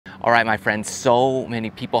All right, my friends, so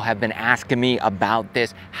many people have been asking me about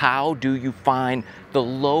this. How do you find the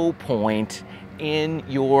low point in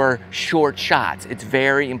your short shots? It's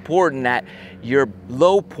very important that your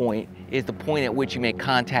low point is the point at which you make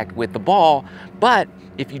contact with the ball. But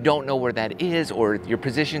if you don't know where that is, or your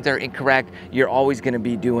positions are incorrect, you're always gonna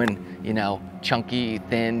be doing, chunky,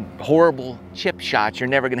 thin, horrible chip shots. You're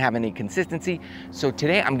never gonna have any consistency. So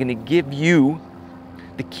today I'm gonna give you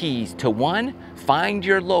the keys to one, find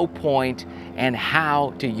your low point and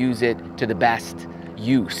how to use it to the best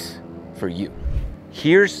use for you.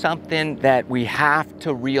 Here's something that we have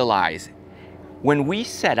to realize. When we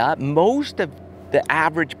set up, most of the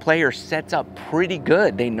average player sets up pretty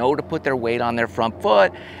good. They know to put their weight on their front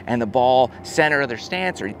foot and the ball center of their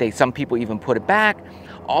stance, or some people even put it back.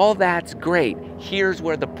 All that's great. Here's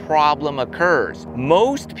where the problem occurs.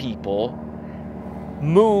 Most people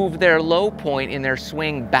move their low point in their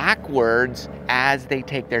swing backwards as they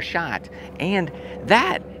take their shot. And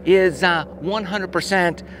that is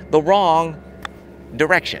 100% the wrong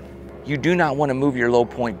direction. You do not want to move your low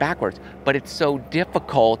point backwards, but it's so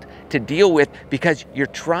difficult to deal with because you're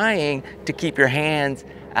trying to keep your hands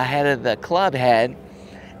ahead of the club head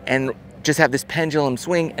and just have this pendulum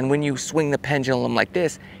swing. And when you swing the pendulum like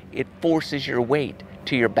this, it forces your weight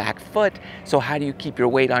to your back foot. So how do you keep your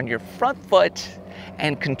weight on your front foot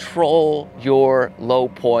and control your low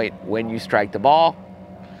point when you strike the ball?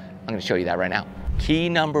 I'm going to show you that right now. Key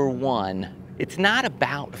number one, it's not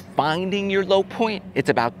about finding your low point, it's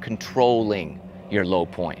about controlling your low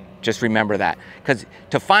point. Just remember that, because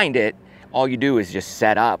to find it, all you do is just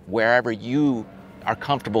set up wherever you are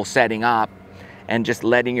comfortable setting up and just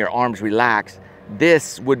letting your arms relax.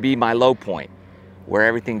 This would be my low point, where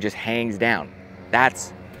everything just hangs down.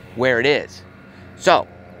 That's where it is. So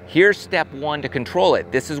here's step one to control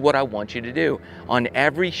it. This is what I want you to do. On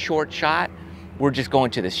every short shot, we're just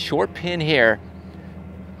going to this short pin here.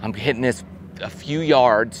 I'm hitting this a few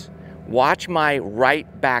yards. Watch my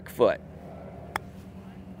right back foot.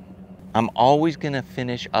 I'm always gonna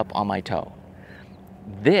finish up on my toe.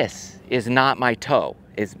 This is not my toe,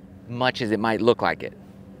 as much as it might look like it.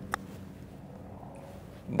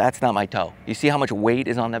 That's not my toe. You see how much weight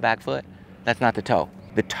is on the back foot? That's not the toe.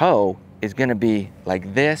 The toe is gonna be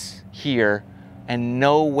like this here, and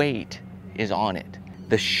no weight is on it.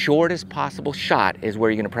 The shortest possible shot is where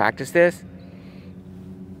you're gonna practice this.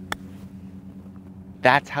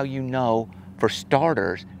 That's how you know, for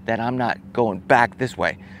starters, that I'm not going back this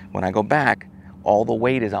way. When I go back, all the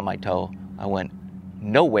weight is on my toe. I went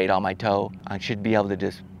no weight on my toe. I should be able to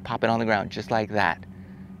just pop it on the ground just like that.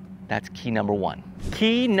 That's key number one.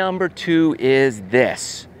 Key number two is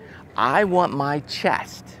this. I want my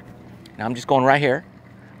chest, now I'm just going right here.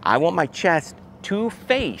 I want my chest to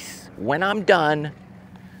face, when I'm done,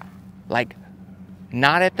 like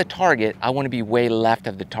not at the target. I want to be way left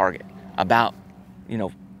of the target, about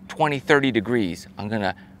 20, 30 degrees. I'm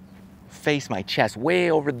gonna face my chest way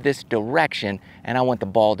over this direction, and I want the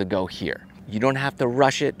ball to go here. You don't have to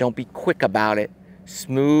rush it. Don't be quick about it.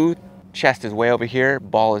 Smooth. Chest is way over here.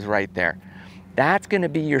 Ball is right there. That's gonna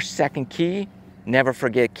be your second key. Never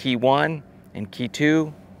forget key one and key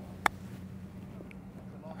two.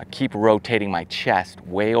 I keep rotating my chest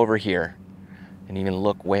way over here and even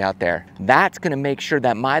look way out there. That's gonna make sure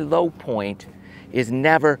that my low point is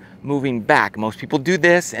never moving back. Most people do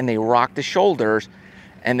this and they rock the shoulders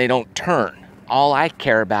and they don't turn. All I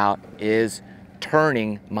care about is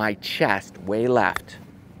turning my chest way left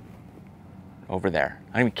over there.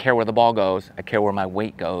 I don't even care where the ball goes. I care where my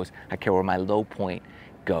weight goes. I care where my low point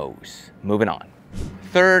goes. Moving on.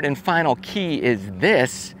 Third and final key is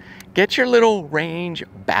this. Get your little range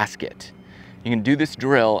basket. You can do this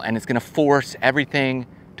drill and it's gonna force everything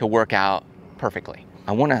to work out perfectly.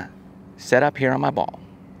 I wanna set up here on my ball,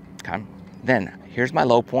 okay? Then here's my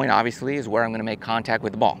low point, obviously, is where I'm gonna make contact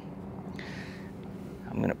with the ball.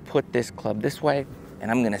 I'm gonna put this club this way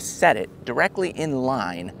and I'm gonna set it directly in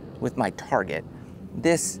line with my target.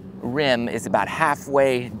 This rim is about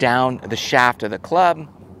halfway down the shaft of the club.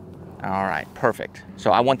 All right, perfect. So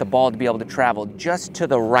I want the ball to be able to travel just to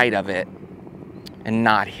the right of it and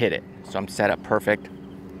not hit it. So I'm set up perfect.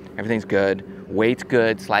 Everything's good. Weight's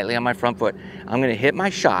good, slightly on my front foot. I'm gonna hit my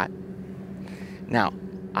shot. Now,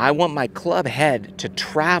 I want my club head to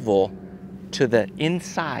travel to the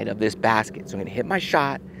inside of this basket. So I'm gonna hit my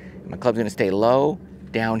shot, and my club's gonna stay low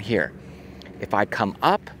down here. If I come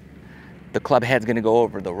up, the club head's gonna go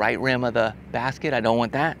over the right rim of the basket. I don't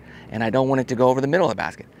want that. And I don't want it to go over the middle of the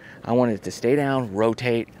basket. I want it to stay down,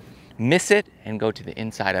 rotate, miss it, and go to the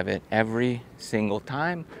inside of it every single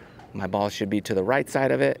time. My ball should be to the right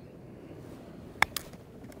side of it.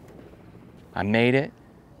 I made it.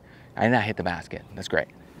 I did not hit the basket. That's great.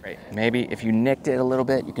 Great. Maybe if you nicked it a little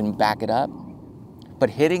bit, you can back it up. But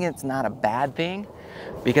hitting it's not a bad thing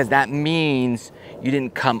because that means you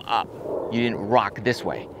didn't come up. You didn't rock this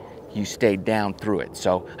way. You stayed down through it.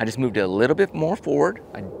 So I just moved it a little bit more forward.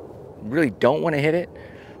 I really don't want to hit it,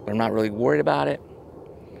 but I'm not really worried about it.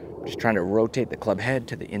 I'm just trying to rotate the club head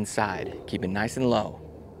to the inside. Keep it nice and low.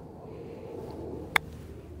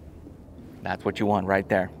 That's what you want right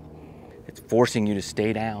there. It's forcing you to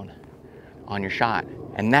stay down on your shot.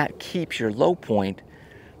 And that keeps your low point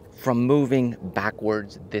from moving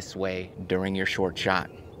backwards this way during your short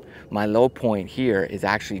shot. My low point here is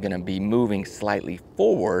actually going to be moving slightly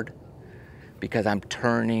forward because I'm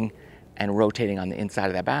turning and rotating on the inside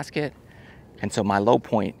of that basket. And so my low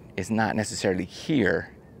point is not necessarily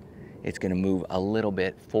here. It's going to move a little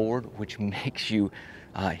bit forward, which makes you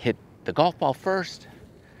hit the golf ball first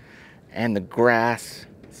and the grass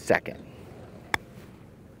second.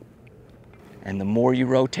 And the more you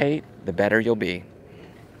rotate, the better you'll be.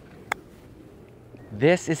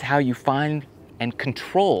 This is how you find and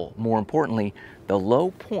control, more importantly, the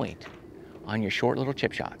low point on your short little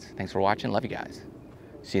chip shots. Thanks for watching. Love you guys.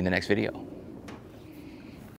 See you in the next video.